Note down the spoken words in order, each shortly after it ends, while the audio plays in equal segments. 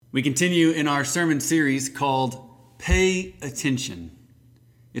We continue in our sermon series called Pay Attention.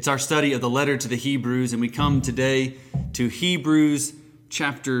 It's our study of the letter to the Hebrews, and we come today to Hebrews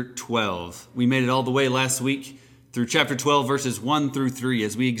chapter 12. We made it all the way last week through chapter 12, verses 1 through 3,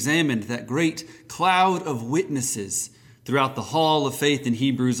 as we examined that great cloud of witnesses throughout the hall of faith in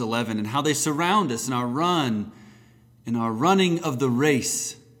Hebrews 11 and how they surround us in our running of the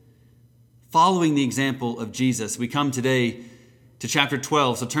race, following the example of Jesus. We come today to chapter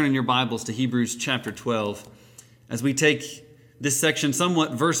 12, so turn in your Bibles to Hebrews chapter 12 as we take this section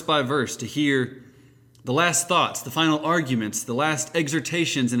somewhat verse by verse to hear the last thoughts, the final arguments, the last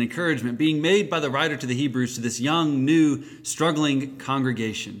exhortations and encouragement being made by the writer to the Hebrews to this young, new, struggling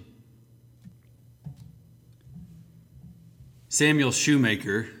congregation. Samuel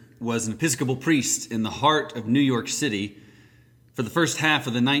Shoemaker was an Episcopal priest in the heart of New York City for the first half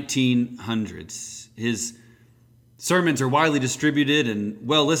of the 1900s. His sermons are widely distributed and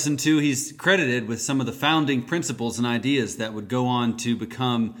well listened to. He's credited with some of the founding principles and ideas that would go on to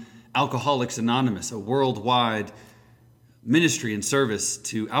become Alcoholics Anonymous, a worldwide ministry and service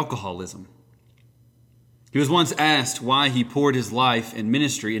to alcoholism. He was once asked why he poured his life and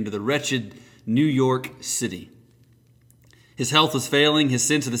ministry into the wretched New York City. His health was failing. His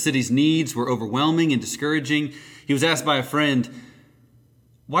sense of the city's needs were overwhelming and discouraging. He was asked by a friend,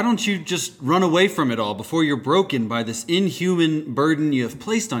 "Why don't you just run away from it all before you're broken by this inhuman burden you have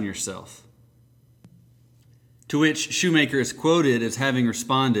placed on yourself?" To which Shoemaker is quoted as having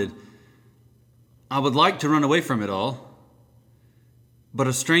responded, "I would like to run away from it all, but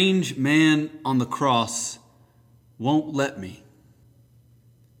a strange man on the cross won't let me."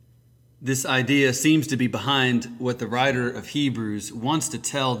 This idea seems to be behind what the writer of Hebrews wants to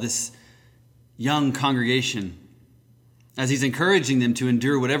tell this young congregation as he's encouraging them to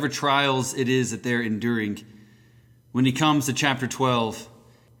endure whatever trials it is that they're enduring. When he comes to chapter 12,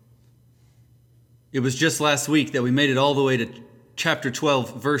 it was just last week that we made it all the way to chapter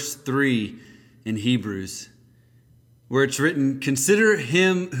 12, verse 3 in Hebrews, where it's written, "Consider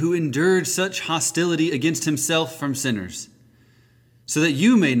him who endured such hostility against himself from sinners, so that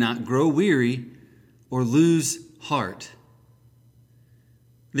you may not grow weary or lose heart."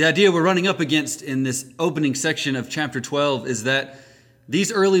 The idea we're running up against in this opening section of chapter 12 is that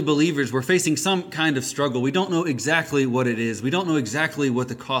these early believers were facing some kind of struggle. We don't know exactly what it is. We don't know exactly what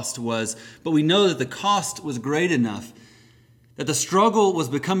the cost was, but we know that the cost was great enough, that the struggle was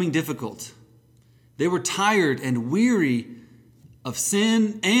becoming difficult. They were tired and weary of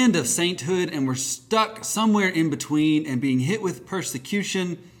sin and of sainthood and were stuck somewhere in between and being hit with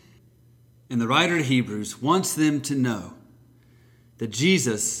persecution. And the writer of Hebrews wants them to know that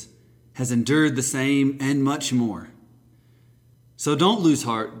Jesus has endured the same and much more. So don't lose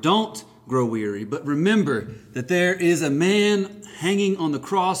heart, don't grow weary, but remember that there is a man hanging on the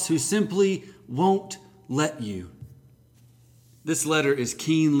cross who simply won't let you. This letter is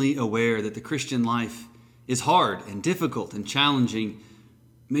keenly aware that the Christian life is hard and difficult and challenging.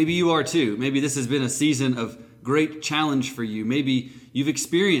 Maybe you are too. Maybe this has been a season of great challenge for you. Maybe you've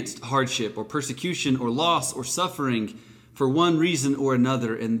experienced hardship or persecution or loss or suffering for one reason or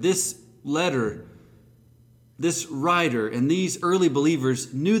another. And this letter, this writer, and these early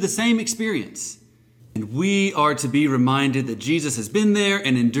believers knew the same experience. And we are to be reminded that Jesus has been there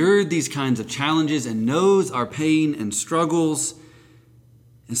and endured these kinds of challenges and knows our pain and struggles.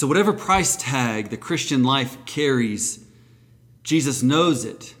 And so whatever price tag the Christian life carries, Jesus knows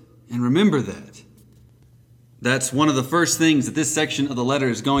it. And remember that. That's one of the first things that this section of the letter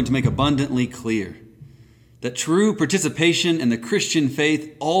is going to make abundantly clear. That true participation in the Christian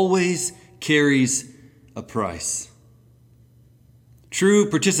faith always carries a price. True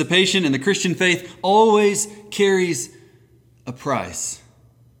participation in the Christian faith always carries a price.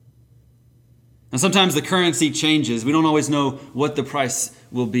 Now, sometimes the currency changes. We don't always know what the price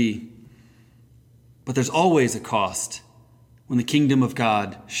will be. But there's always a cost when the kingdom of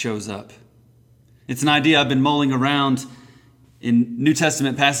God shows up. It's an idea I've been mulling around in New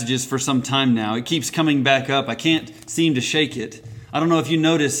Testament passages for some time now. It keeps coming back up. I can't seem to shake it. I don't know if you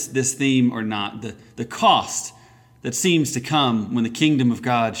notice this theme or not, the cost that seems to come when the kingdom of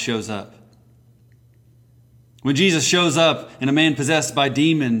God shows up. When Jesus shows up and a man possessed by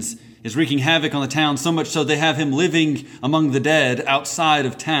demons is wreaking havoc on the town, so much so they have him living among the dead outside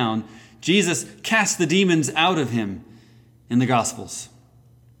of town, Jesus casts the demons out of him in the Gospels.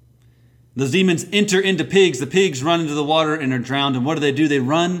 Those demons enter into pigs. The pigs run into the water and are drowned. And what do? They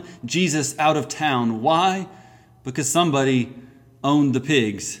run Jesus out of town. Why? Because somebody owned the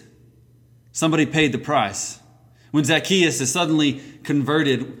pigs. Somebody paid the price. When Zacchaeus is suddenly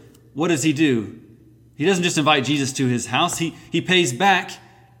converted, what does he do? He doesn't just invite Jesus to his house. He pays back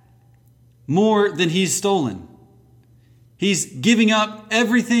more than he's stolen. He's giving up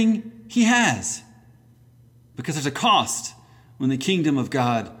everything he has because there's a cost when the kingdom of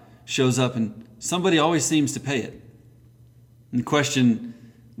God shows up, and somebody always seems to pay it. And the question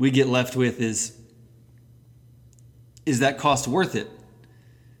we get left with is that cost worth it?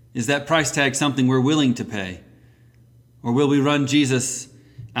 Is that price tag something we're willing to pay? Or will we run Jesus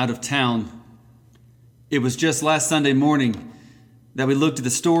out of town? It was just last Sunday morning that we looked at the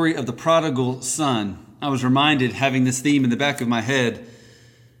story of the prodigal son. I was reminded, having this theme in the back of my head,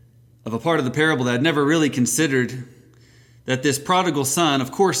 of a part of the parable that I'd never really considered. That this prodigal son,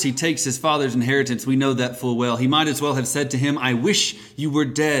 of course, he takes his father's inheritance. We know that full well. He might as well have said to him, "I wish you were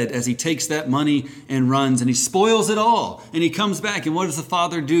dead," as he takes that money and runs, and he spoils it all. And he comes back, and what does the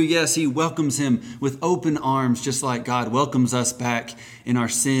father do? Yes, he welcomes him with open arms, just like God welcomes us back in our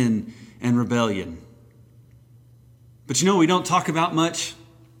sin and rebellion. But we don't talk about much?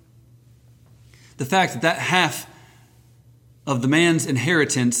 The fact that half of the man's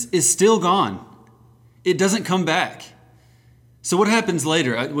inheritance is still gone. It doesn't come back. So what happens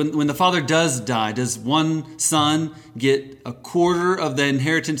later? When the father does die, does one son get a quarter of the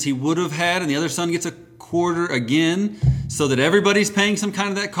inheritance he would have had, and the other son gets a quarter again, so that everybody's paying some kind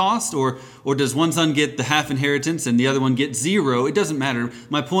of that cost? Or does one son get the half inheritance and the other one gets zero? It doesn't matter.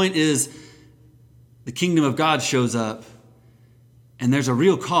 My point is, the kingdom of God shows up, and there's a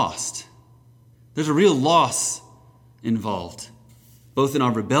real cost. There's a real loss involved, both in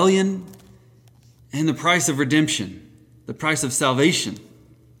our rebellion and the price of redemption. The price of salvation.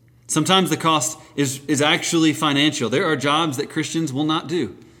 Sometimes the cost is actually financial. There are jobs that Christians will not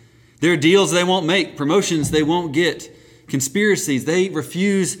do. There are deals they won't make, promotions they won't get, conspiracies they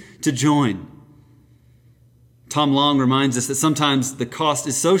refuse to join. Tom Long reminds us that sometimes the cost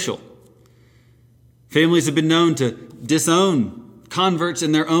is social. Families have been known to disown converts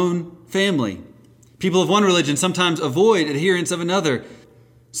in their own family. People of one religion sometimes avoid adherents of another.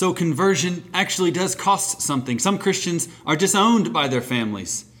 So conversion actually does cost something. Some Christians are disowned by their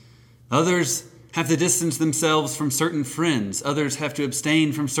families. Others have to distance themselves from certain friends. Others have to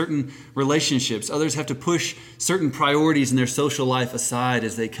abstain from certain relationships. Others have to push certain priorities in their social life aside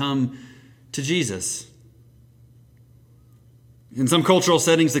as they come to Jesus. In some cultural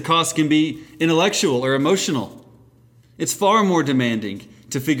settings, the cost can be intellectual or emotional. It's far more demanding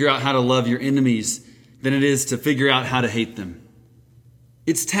to figure out how to love your enemies than it is to figure out how to hate them.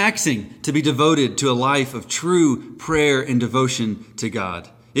 It's taxing to be devoted to a life of true prayer and devotion to God.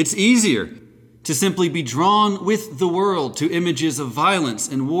 It's easier to simply be drawn with the world to images of violence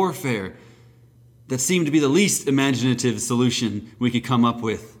and warfare that seem to be the least imaginative solution we could come up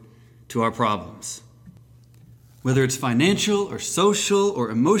with to our problems. Whether it's financial or social or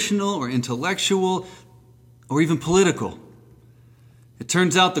emotional or intellectual or even political, it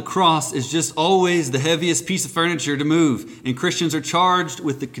turns out the cross is just always the heaviest piece of furniture to move, and Christians are charged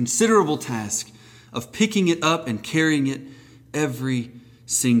with the considerable task of picking it up and carrying it every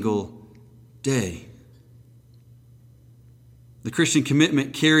single day. The Christian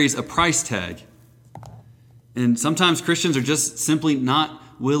commitment carries a price tag, and sometimes Christians are just simply not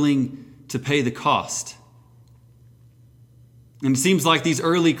willing to pay the cost. And it seems like these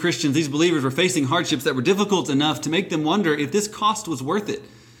early Christians, these believers, were facing hardships that were difficult enough to make them wonder if this cost was worth it.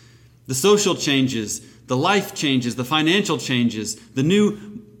 The social changes, the life changes, the financial changes, the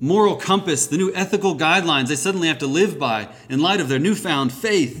new moral compass, the new ethical guidelines they suddenly have to live by in light of their newfound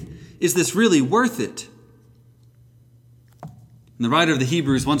faith. Is this really worth it? And the writer of the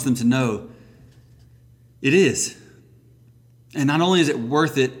Hebrews wants them to know it is. And not only is it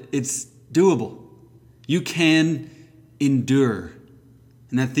worth it, it's doable. You can endure.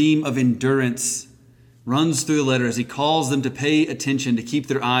 And that theme of endurance runs through the letter as he calls them to pay attention, to keep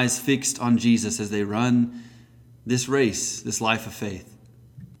their eyes fixed on Jesus as they run this race, this life of faith.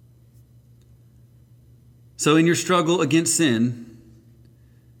 So in your struggle against sin,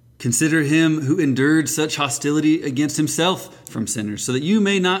 consider him who endured such hostility against himself from sinners, so that you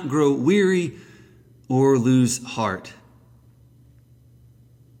may not grow weary or lose heart.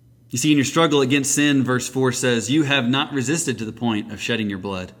 You see, in your struggle against sin, verse 4 says, you have not resisted to the point of shedding your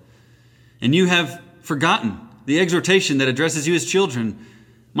blood. And you have forgotten the exhortation that addresses you as children.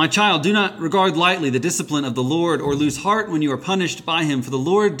 My child, do not regard lightly the discipline of the Lord or lose heart when you are punished by him. For the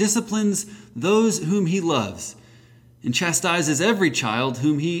Lord disciplines those whom he loves and chastises every child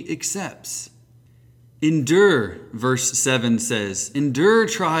whom he accepts. Endure, verse 7 says, endure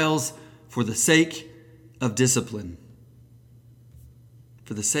trials for the sake of discipline.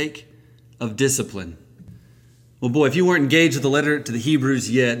 For the sake of discipline. Well, boy, if you weren't engaged with the letter to the Hebrews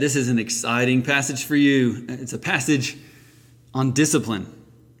yet, this is an exciting passage for you. It's a passage on discipline.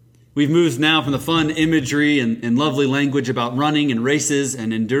 We've moved now from the fun imagery and lovely language about running and races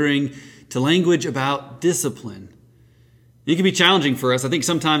and enduring to language about discipline. It can be challenging for us. I think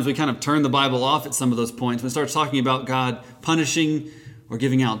sometimes we kind of turn the Bible off at some of those points when it starts talking about God punishing or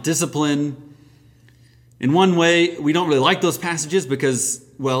giving out discipline. In one way, we don't really like those passages because,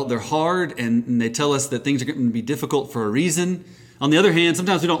 well, they're hard and they tell us that things are going to be difficult for a reason. On the other hand,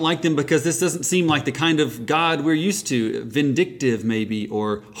 sometimes we don't like them because this doesn't seem like the kind of God we're used to, vindictive maybe,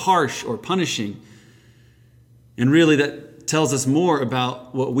 or harsh or punishing. And really that tells us more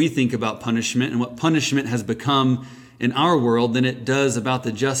about what we think about punishment and what punishment has become in our world than it does about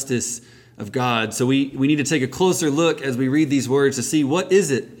the justice of God. So we need to take a closer look as we read these words to see what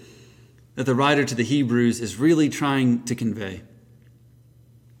is it that the writer to the Hebrews is really trying to convey.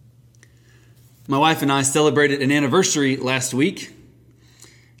 My wife and I celebrated an anniversary last week.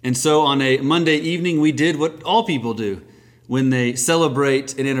 And so on a Monday evening, we did what all people do when they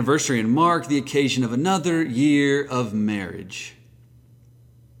celebrate an anniversary and mark the occasion of another year of marriage.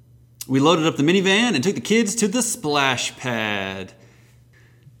 We loaded up the minivan and took the kids to the splash pad.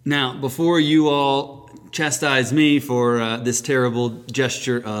 Now, before you all chastise me for this terrible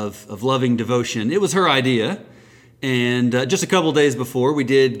gesture of loving devotion, it was her idea. And just a couple days before, we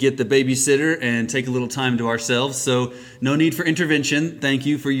did get the babysitter and take a little time to ourselves. So no need for intervention. Thank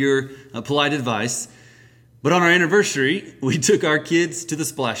you for your polite advice. But on our anniversary, we took our kids to the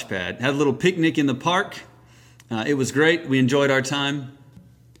splash pad. Had a little picnic in the park. It was great. We enjoyed our time.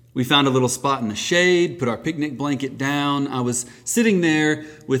 We found a little spot in the shade, put our picnic blanket down. I was sitting there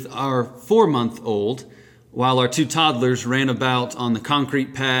with our 4-month-old while our 2 toddlers ran about on the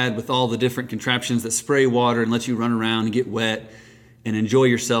concrete pad with all the different contraptions that spray water and let you run around and get wet and enjoy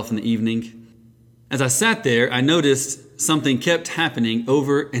yourself in the evening. As I sat there, I noticed something kept happening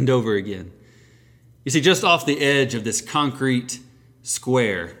over and over again. You see, just off the edge of this concrete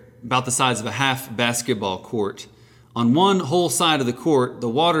square, about the size of a half basketball court, on one whole side of the court, the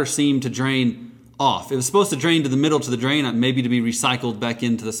water seemed to drain off. It was supposed to drain to the middle to the drain, maybe to be recycled back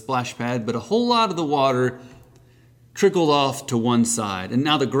into the splash pad, but a whole lot of the water trickled off to one side. And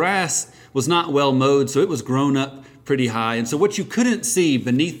now the grass was not well mowed, so it was grown up pretty high. And so what you couldn't see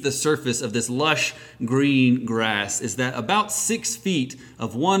beneath the surface of this lush green grass is that about 6 feet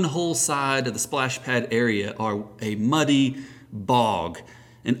of one whole side of the splash pad area are a muddy bog,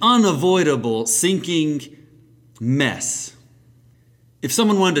 an unavoidable sinking mess. If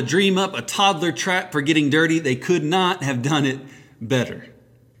someone wanted to dream up a toddler trap for getting dirty, they could not have done it better.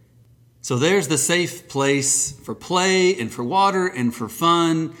 So there's the safe place for play and for water and for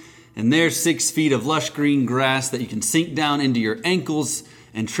fun. And there's 6 feet of lush green grass that you can sink down into your ankles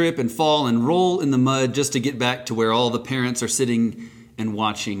and trip and fall and roll in the mud just to get back to where all the parents are sitting and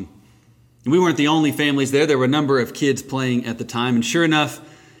watching. And we weren't the only families there. There were a number of kids playing at the time. And sure enough,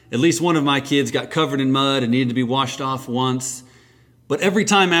 at least one of my kids got covered in mud and needed to be washed off once. But every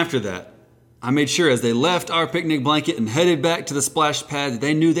time after that, I made sure as they left our picnic blanket and headed back to the splash pad that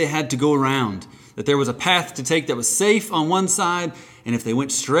they knew they had to go around, that there was a path to take that was safe on one side, and if they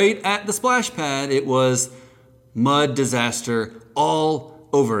went straight at the splash pad, it was mud disaster all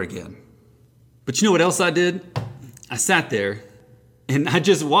over again. But you know what else I did? I sat there and I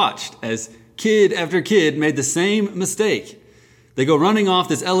just watched as kid after kid made the same mistake. They go running off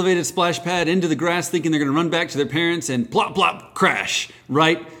this elevated splash pad into the grass thinking they're going to run back to their parents and plop, plop, crash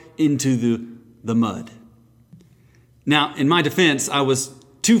right into the mud. Now, in my defense, I was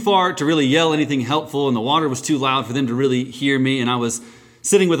too far to really yell anything helpful and the water was too loud for them to really hear me. And I was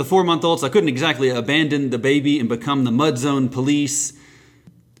sitting with a 4-month-old, so I couldn't exactly abandon the baby and become the mud zone police.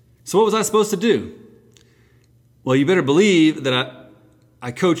 So what was I supposed to do? Well, you better believe that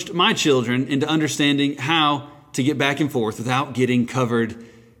I coached my children into understanding how to get back and forth without getting covered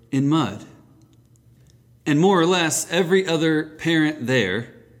in mud. And more or less, every other parent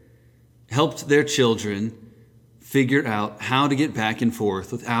there helped their children figure out how to get back and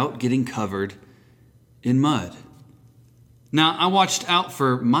forth without getting covered in mud. Now, I watched out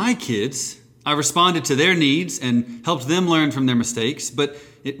for my kids. I responded to their needs and helped them learn from their mistakes, but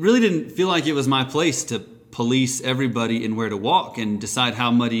it really didn't feel like it was my place to police everybody in where to walk and decide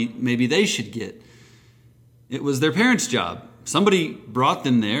how muddy maybe they should get. It was their parents' job. Somebody brought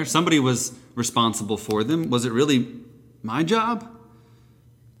them there. Somebody was responsible for them. Was it really my job?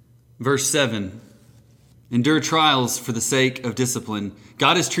 Verse 7, endure trials for the sake of discipline.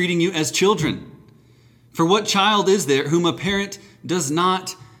 God is treating you as children. For what child is there whom a parent does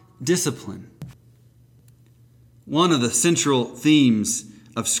not discipline? One of the central themes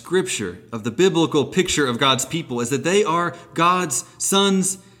of Scripture, of the biblical picture of God's people, is that they are God's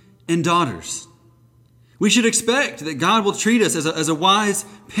sons and daughters. We should expect that God will treat us as a wise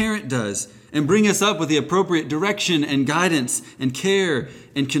parent does and bring us up with the appropriate direction and guidance and care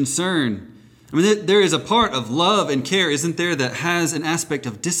and concern. I mean, there is a part of love and care, isn't there, that has an aspect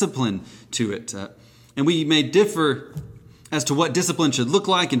of discipline to it. And we may differ as to what discipline should look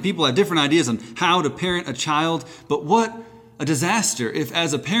like, and people have different ideas on how to parent a child. But what a disaster if,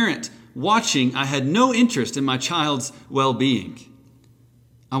 as a parent watching, I had no interest in my child's well-being.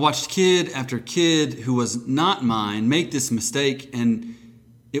 I watched kid after kid who was not mine make this mistake, and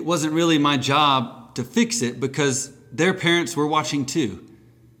it wasn't really my job to fix it because their parents were watching too.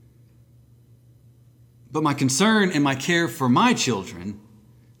 But my concern and my care for my children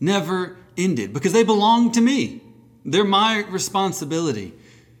never ended because they belong to me. They're my responsibility.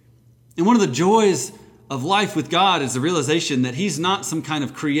 And one of the joys of life with God is the realization that He's not some kind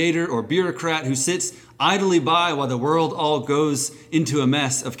of creator or bureaucrat who sits idly by while the world all goes into a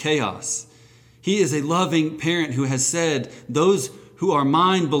mess of chaos. He is a loving parent who has said, those who are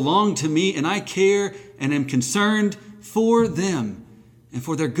mine belong to me, and I care and am concerned for them and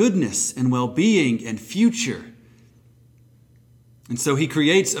for their goodness and well-being and future. And so He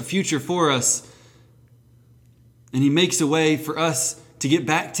creates a future for us, and He makes a way for us to get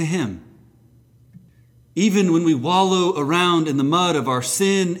back to Him. Even when we wallow around in the mud of our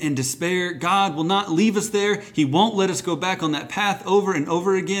sin and despair, God will not leave us there. He won't let us go back on that path over and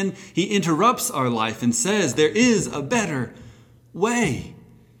over again. He interrupts our life and says, there is a better way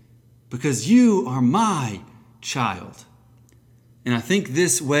because you are my child. And I think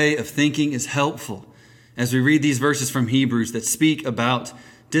this way of thinking is helpful as we read these verses from Hebrews that speak about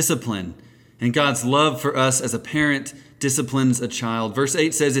discipline and God's love for us as a parent disciplines a child. Verse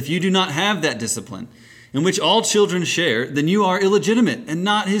 8 says, if you do not have that discipline in which all children share, then you are illegitimate and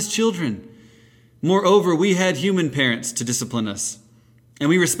not His children. Moreover, we had human parents to discipline us, and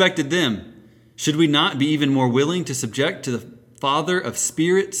we respected them. Should we not be even more willing to subject to the Father of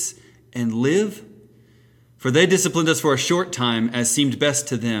spirits and live? For they disciplined us for a short time as seemed best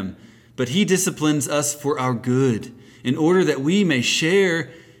to them, but He disciplines us for our good, in order that we may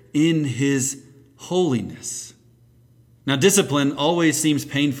share in His holiness. Now, discipline always seems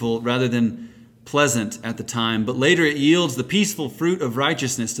painful rather than pleasant at the time, but later it yields the peaceful fruit of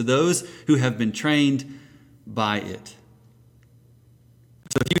righteousness to those who have been trained by it.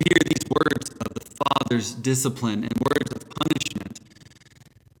 So if you hear these words of the Father's discipline and words of punishment,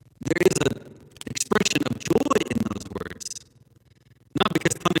 there is an expression of joy in those words. Not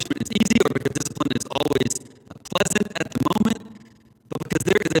because punishment is easy or because discipline is always pleasant at the moment, but because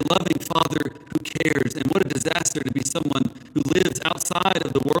there is a loving Father who cares. And what a disaster to be someone who lives outside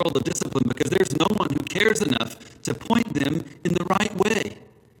of the world of discipline because there's no one who cares enough to point them in the right way,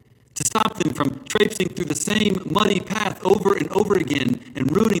 to stop them from traipsing through the same muddy path over and over again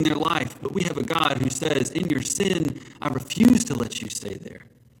and ruining their life. But we have a God who says, in your sin, I refuse to let you stay there.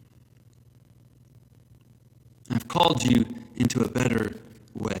 I've called you into a better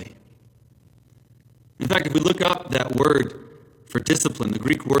way. In fact, if we look up that word for discipline, the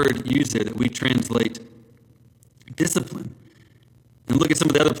Greek word used there that we translate discipline, and look at some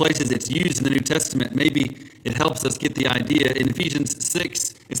of the other places it's used in the New Testament, maybe it helps us get the idea. In Ephesians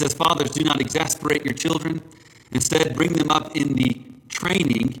 6, it says, fathers, do not exasperate your children. Instead, bring them up in the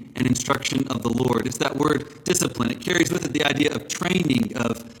training and instruction of the Lord. It's that word discipline. It carries with it the idea of training,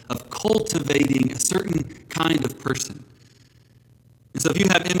 of cultivating a certain kind of person. And so if you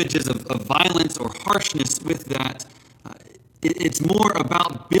have images of violence or harshness with that, it's more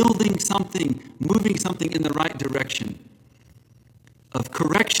about building something, moving something in the right direction, of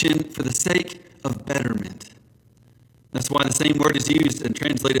correction for the sake of betterment. That's why the same word is used and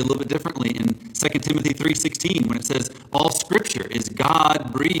translated a little bit differently in 2 Timothy 3:16 when it says, all Scripture is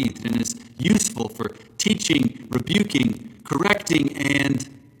God-breathed and is useful for teaching, rebuking, correcting, and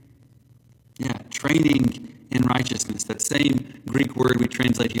training in righteousness. That same Greek word we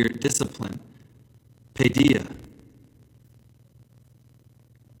translate here, discipline, paideia.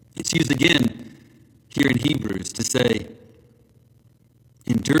 It's used again here in Hebrews to say,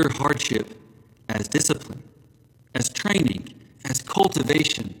 endure hardship as discipline, as training, as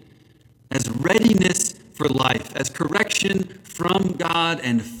cultivation, as readiness for life, as correction from God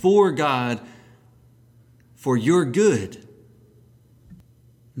and for God for your good.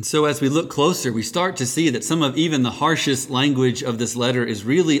 And so as we look closer, we start to see that some of even the harshest language of this letter is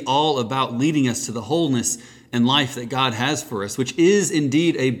really all about leading us to the wholeness and life that God has for us, which is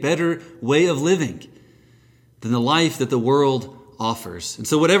indeed a better way of living than the life that the world offers. And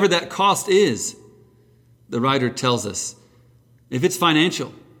so whatever that cost is, the writer tells us, if it's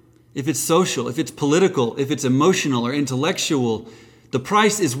financial, if it's social, if it's political, if it's emotional or intellectual, the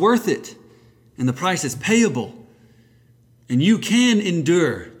price is worth it. and the price is payable. And you can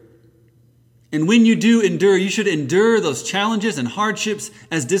endure. And when you do endure, you should endure those challenges and hardships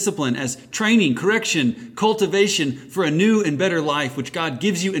as discipline, as training, correction, cultivation for a new and better life, which God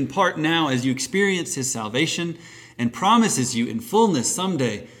gives you in part now as you experience His salvation and promises you in fullness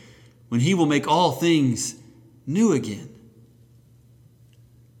someday when He will make all things new again.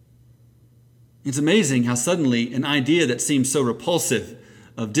 It's amazing how suddenly an idea that seems so repulsive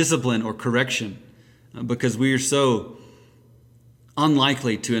of discipline or correction, because we are so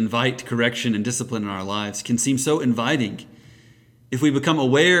unlikely to invite correction and discipline in our lives, can seem so inviting if we become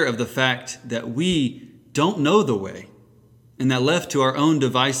aware of the fact that we don't know the way, and that left to our own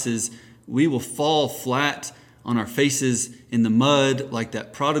devices, we will fall flat on our faces in the mud like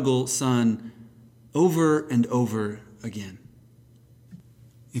that prodigal son over and over again.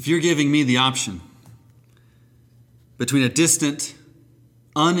 If you're giving me the option between a distant,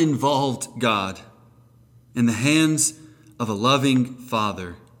 uninvolved God in the hands of a loving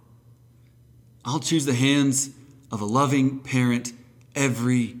father, I'll choose the hands of a loving parent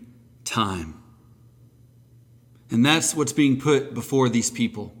every time. And that's what's being put before these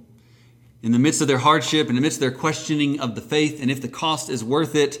people. In the midst of their hardship, in the midst of their questioning of the faith, and if the cost is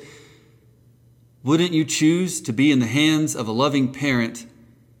worth it, wouldn't you choose to be in the hands of a loving parent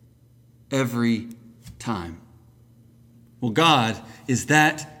every time? Well, God is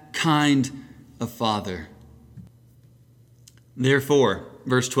that kind of Father. Therefore,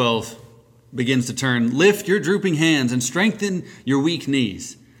 verse 12 begins to turn, lift your drooping hands and strengthen your weak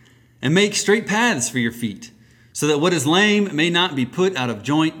knees, and make straight paths for your feet, so that what is lame may not be put out of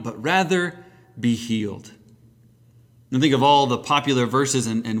joint, but rather be healed. And think of all the popular verses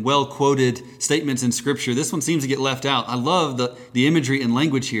and well-quoted statements in Scripture. This one seems to get left out. I love the imagery and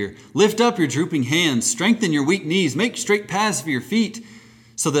language here. Lift up your drooping hands, strengthen your weak knees, make straight paths for your feet,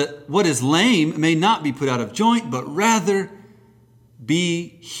 so that what is lame may not be put out of joint, but rather be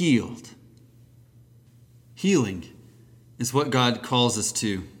healed. Healing is what God calls us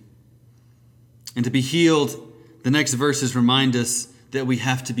to. And to be healed, the next verses remind us that we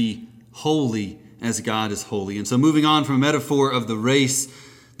have to be holy as God is holy. And so moving on from a metaphor of the race,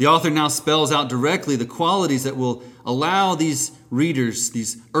 the author now spells out directly the qualities that will allow these readers,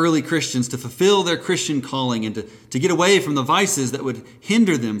 these early Christians, to fulfill their Christian calling and to get away from the vices that would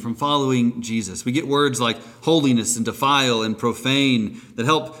hinder them from following Jesus. We get words like holiness and defile and profane that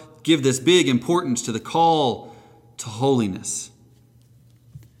help give this big importance to the call to holiness.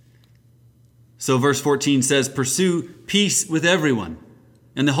 So verse 14 says, pursue peace with everyone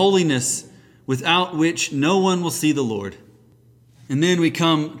and the holiness without which no one will see the Lord. And then we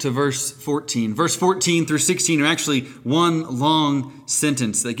come to verse 14. Verse 14 through 16 are actually one long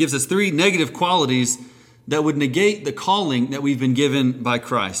sentence that gives us three negative qualities that would negate the calling that we've been given by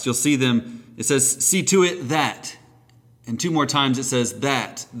Christ. You'll see them. It says, see to it that. And two more times it says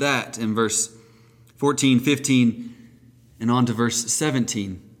that in verse 14, 15, and on to verse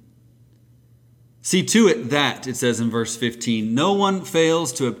 17. See to it that, it says in verse 15, no one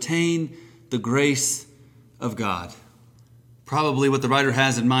fails to obtain the grace of God. Probably what the writer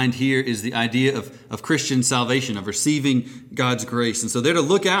has in mind here is the idea of Christian salvation, of receiving God's grace. And so they're to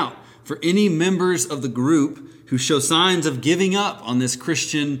look out for any members of the group who show signs of giving up on this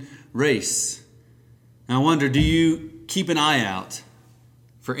Christian race. Now I wonder, do you keep an eye out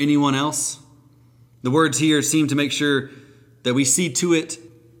for anyone else? The words here seem to make sure that we see to it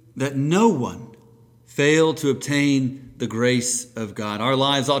that no one fail to obtain the grace of God. Our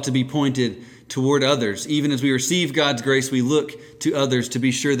lives ought to be pointed toward others. Even as we receive God's grace, we look to others to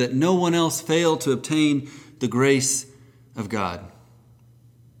be sure that no one else fail to obtain the grace of God.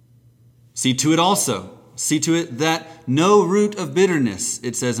 See to it also. See to it that no root of bitterness,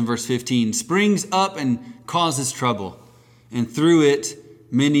 it says in verse 15, springs up and causes trouble, and through it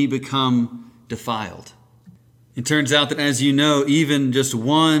many become defiled. It turns out that, as you know, even just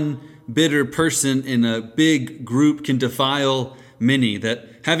one bitter person in a big group can defile many, that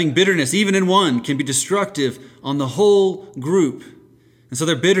having bitterness, even in one, can be destructive on the whole group. And so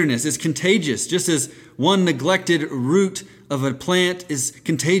their bitterness is contagious, just as one neglected root of a plant is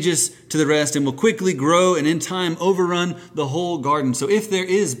contagious to the rest and will quickly grow and in time overrun the whole garden. So if there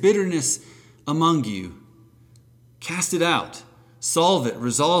is bitterness among you, cast it out, solve it,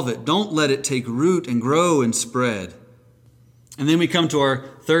 resolve it. Don't let it take root and grow and spread. And then we come to our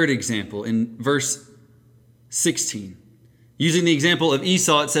third example in verse 16. Using the example of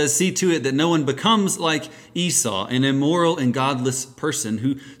Esau, it says, see to it that no one becomes like Esau, an immoral and godless person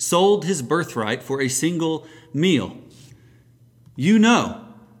who sold his birthright for a single meal. You know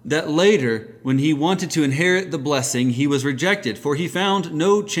that later, when he wanted to inherit the blessing, he was rejected, for he found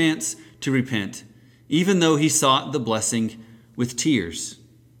no chance to repent, even though he sought the blessing with tears.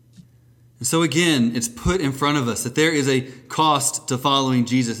 And so again, it's put in front of us that there is a cost to following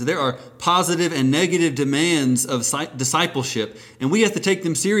Jesus. There are positive and negative demands of discipleship, and we have to take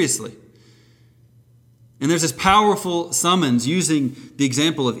them seriously. And there's this powerful summons using the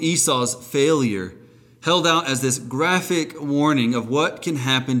example of Esau's failure, held out as this graphic warning of what can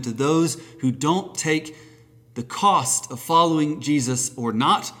happen to those who don't take the cost of following Jesus or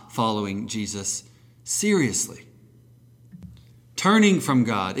not following Jesus seriously. Turning from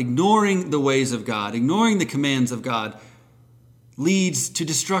God, ignoring the ways of God, ignoring the commands of God leads to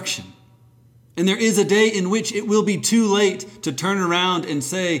destruction. And there is a day in which it will be too late to turn around and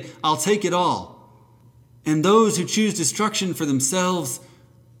say, I'll take it all. And those who choose destruction for themselves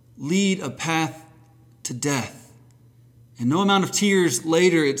lead a path to death. And no amount of tears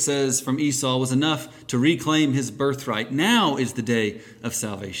later, it says from Esau, was enough to reclaim his birthright. Now is the day of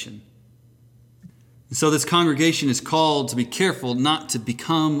salvation. And so this congregation is called to be careful not to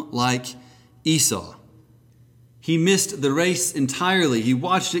become like Esau. He missed the race entirely. He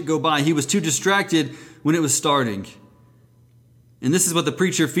watched it go by. He was too distracted when it was starting. And this is what the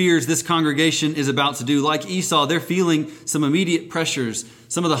preacher fears this congregation is about to do. Like Esau, they're feeling some immediate pressures,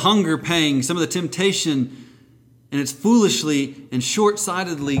 some of the hunger pangs, some of the temptation, and it's foolishly and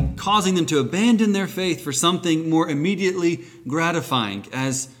short-sightedly causing them to abandon their faith for something more immediately gratifying,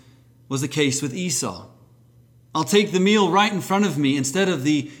 as was the case with Esau. I'll take the meal right in front of me instead of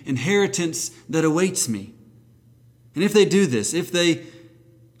the inheritance that awaits me. And if they do this, if they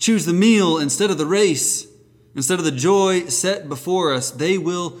choose the meal instead of the race, instead of the joy set before us, they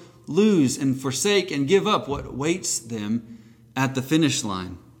will lose and forsake and give up what awaits them at the finish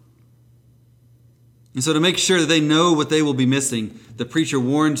line. And so to make sure that they know what they will be missing, the preacher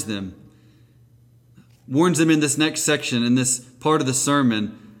warns them in this next section, in this part of the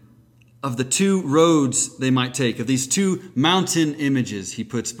sermon, of the two roads they might take, of these two mountain images he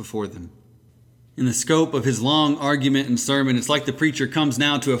puts before them. In the scope of his long argument and sermon, it's like the preacher comes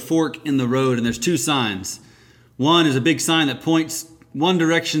now to a fork in the road, and there's two signs. One is a big sign that points one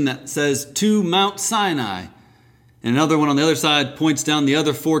direction that says, to Mount Sinai. And another one on the other side points down the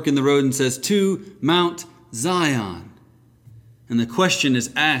other fork in the road and says, to Mount Zion. And the question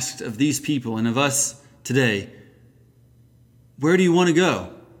is asked of these people and of us today, where do you want to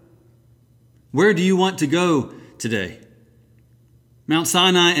go? Where do you want to go today? Mount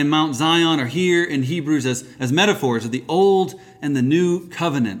Sinai and Mount Zion are here in Hebrews as metaphors of the old and the new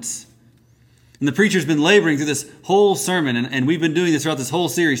covenants. And the preacher's been laboring through this whole sermon, and we've been doing this throughout this whole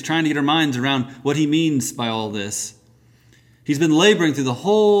series, trying to get our minds around what he means by all this. He's been laboring through the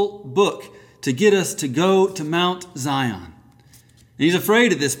whole book to get us to go to Mount Zion. And he's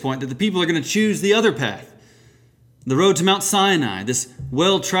afraid at this point that the people are going to choose the other path. The road to Mount Sinai, this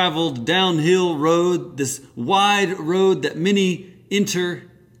well-traveled downhill road, this wide road that many enter,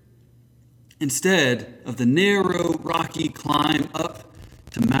 instead of the narrow, rocky climb up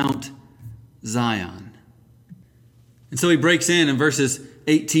to Mount Zion. And so he breaks in verses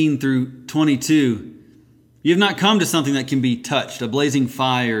 18 through 22. You have not come to something that can be touched, a blazing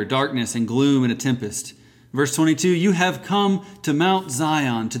fire, darkness, and gloom and a tempest. Verse 22, you have come to Mount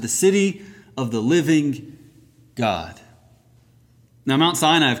Zion, to the city of the living God. Now, Mount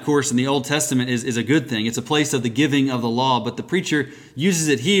Sinai, of course, in the Old Testament is a good thing. It's a place of the giving of the law, but the preacher uses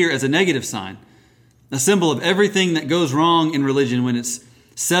it here as a negative sign, a symbol of everything that goes wrong in religion when it's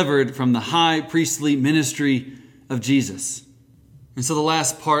severed from the high priestly ministry of Jesus. And so the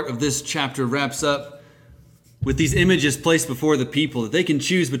last part of this chapter wraps up with these images placed before the people that they can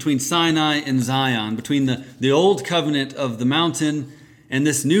choose between Sinai and Zion, between the old covenant of the mountain and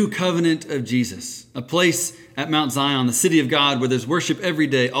this new covenant of Jesus, a place at Mount Zion, the city of God, where there's worship every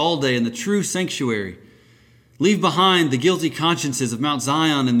day, all day, in the true sanctuary. Leave behind the guilty consciences of Mount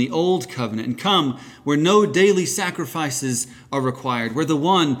Zion and the old covenant, and come where no daily sacrifices are required, where the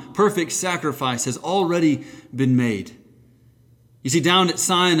one perfect sacrifice has already been made. You see, down at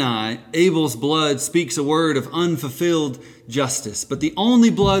Sinai, Abel's blood speaks a word of unfulfilled justice, but the only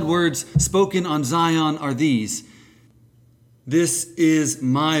blood words spoken on Zion are these: this is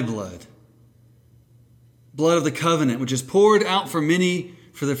my blood. Blood of the covenant, which is poured out for many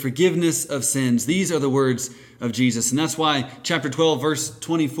for the forgiveness of sins. These are the words of Jesus. And that's why chapter 12, verse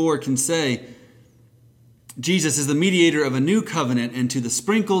 24 can say, Jesus is the mediator of a new covenant, and to the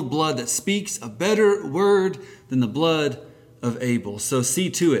sprinkled blood that speaks a better word than the blood of Abel. So see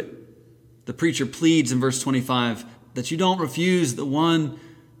to it, the preacher pleads in verse 25, that you don't refuse the one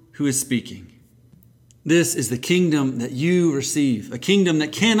who is speaking. This is the kingdom that you receive, a kingdom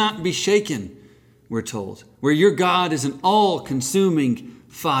that cannot be shaken, we're told, where your God is an all-consuming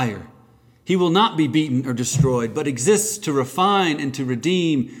fire, He will not be beaten or destroyed, but exists to refine and to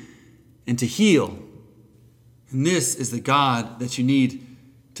redeem and to heal. And this is the God that you need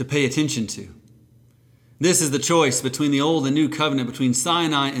to pay attention to. This is the choice between the old and new covenant, between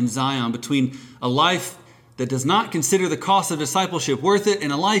Sinai and Zion, between a life that does not consider the cost of discipleship worth it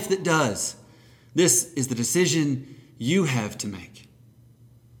and a life that does. This is the decision you have to make.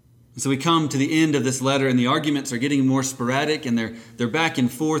 And so we come to the end of this letter, and the arguments are getting more sporadic, and they're back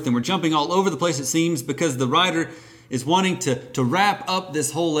and forth, and we're jumping all over the place, it seems, because the writer is wanting to wrap up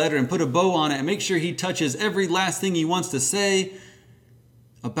this whole letter and put a bow on it and make sure he touches every last thing he wants to say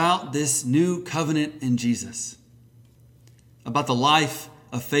about this new covenant in Jesus, about the life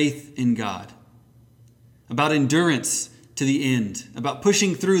of faith in God, about endurance to the end, about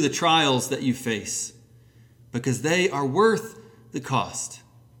pushing through the trials that you face, because they are worth the cost.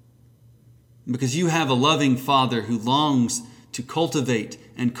 Because you have a loving Father who longs to cultivate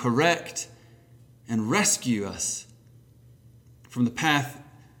and correct and rescue us from the path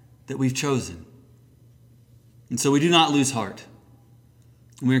that we've chosen. And so we do not lose heart.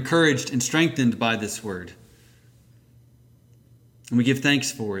 And we're encouraged and strengthened by this word. And we give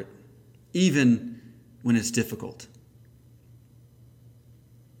thanks for it, even when it's difficult.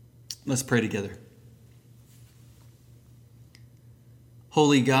 Let's pray together.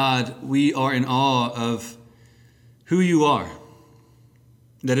 Holy God, we are in awe of who you are.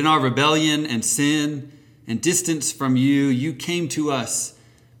 That in our rebellion and sin and distance from you, you came to us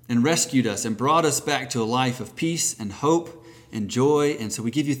and rescued us and brought us back to a life of peace and hope and joy. And so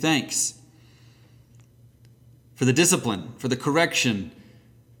we give you thanks for the discipline, for the correction,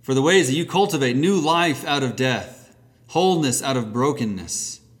 for the ways that you cultivate new life out of death, wholeness out of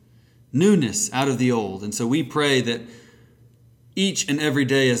brokenness, newness out of the old. And so we pray that each and every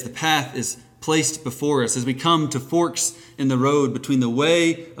day, as the path is placed before us, as we come to forks in the road between the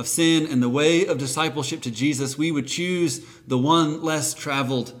way of sin and the way of discipleship to Jesus, we would choose the one less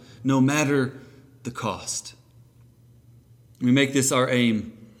traveled, no matter the cost. We make this our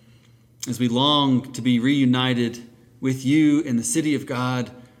aim as we long to be reunited with you in the city of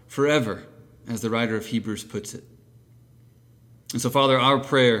God forever, as the writer of Hebrews puts it. And so, Father, our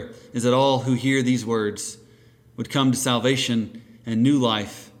prayer is that all who hear these words would come to salvation and new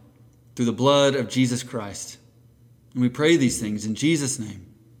life through the blood of Jesus Christ. And we pray these things in Jesus' name.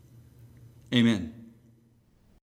 Amen.